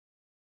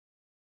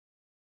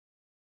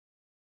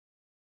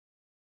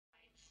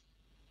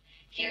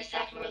Here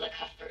sat Marilla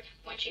Cuthbert,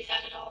 when she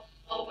sat at all,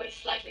 always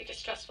slightly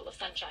distrustful of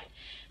sunshine,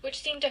 which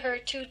seemed to her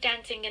too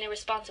dancing and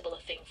irresponsible a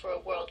thing for a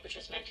world which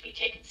was meant to be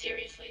taken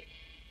seriously.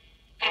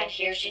 And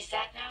here she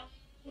sat now,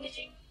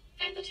 knitting,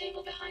 and the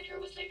table behind her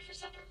was laid for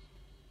supper.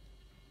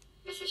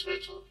 Mrs.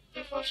 Rachel,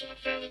 before she had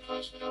fairly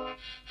closed the door,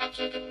 had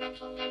taken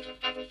mental note of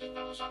everything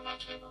that was on that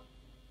table.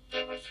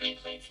 There were 3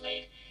 plates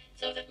laid,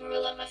 so that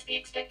Marilla must be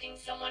expecting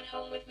someone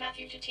home with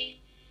Matthew to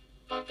tea.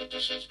 But the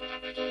dishes were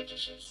everyday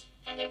dishes.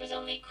 And there was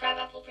only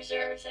crabapple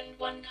preserves and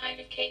 1 kind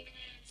of cake,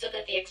 so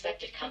that the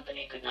expected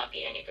company could not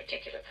be any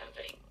particular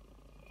company.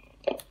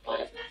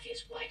 What of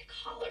Matthew's white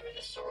collar and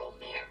the sorrel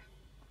mare?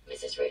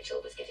 Mrs.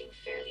 Rachel was getting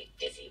fairly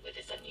dizzy with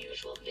this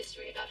unusual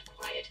mystery about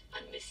quiet,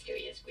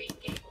 unmysterious Green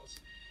Gables.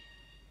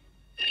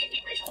 Good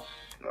evening, Rachel,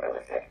 Marilla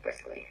said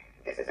briskly.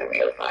 This is a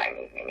real fine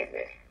evening, isn't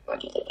it?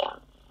 Won't you sit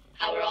down?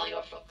 How are all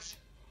your folks?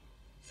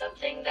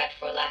 Something that,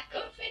 for lack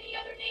of any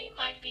other name,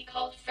 might be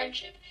called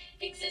friendship,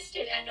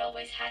 existed and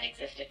always had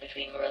existed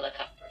between Marilla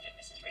Cuthbert and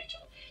Mrs.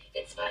 Rachel,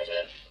 in spite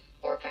of,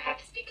 or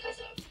perhaps because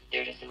of,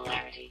 their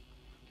dissimilarity.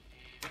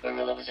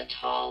 Marilla was a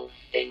tall,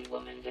 thin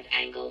woman with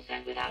angles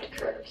and without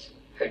curves.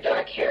 Her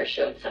dark hair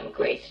showed some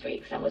gray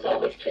streaks and was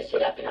always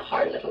twisted up in a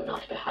hard little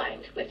knot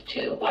behind, with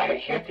 2 wired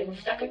hairpins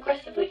stuck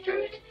aggressively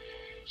through it.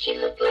 She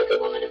looked like a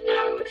woman of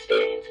narrow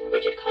experience and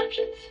rigid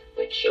conscience,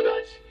 which she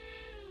was.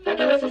 But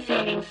there was a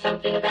saying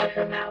something about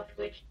her mouth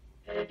which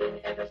had been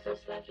ever so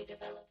slightly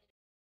developed.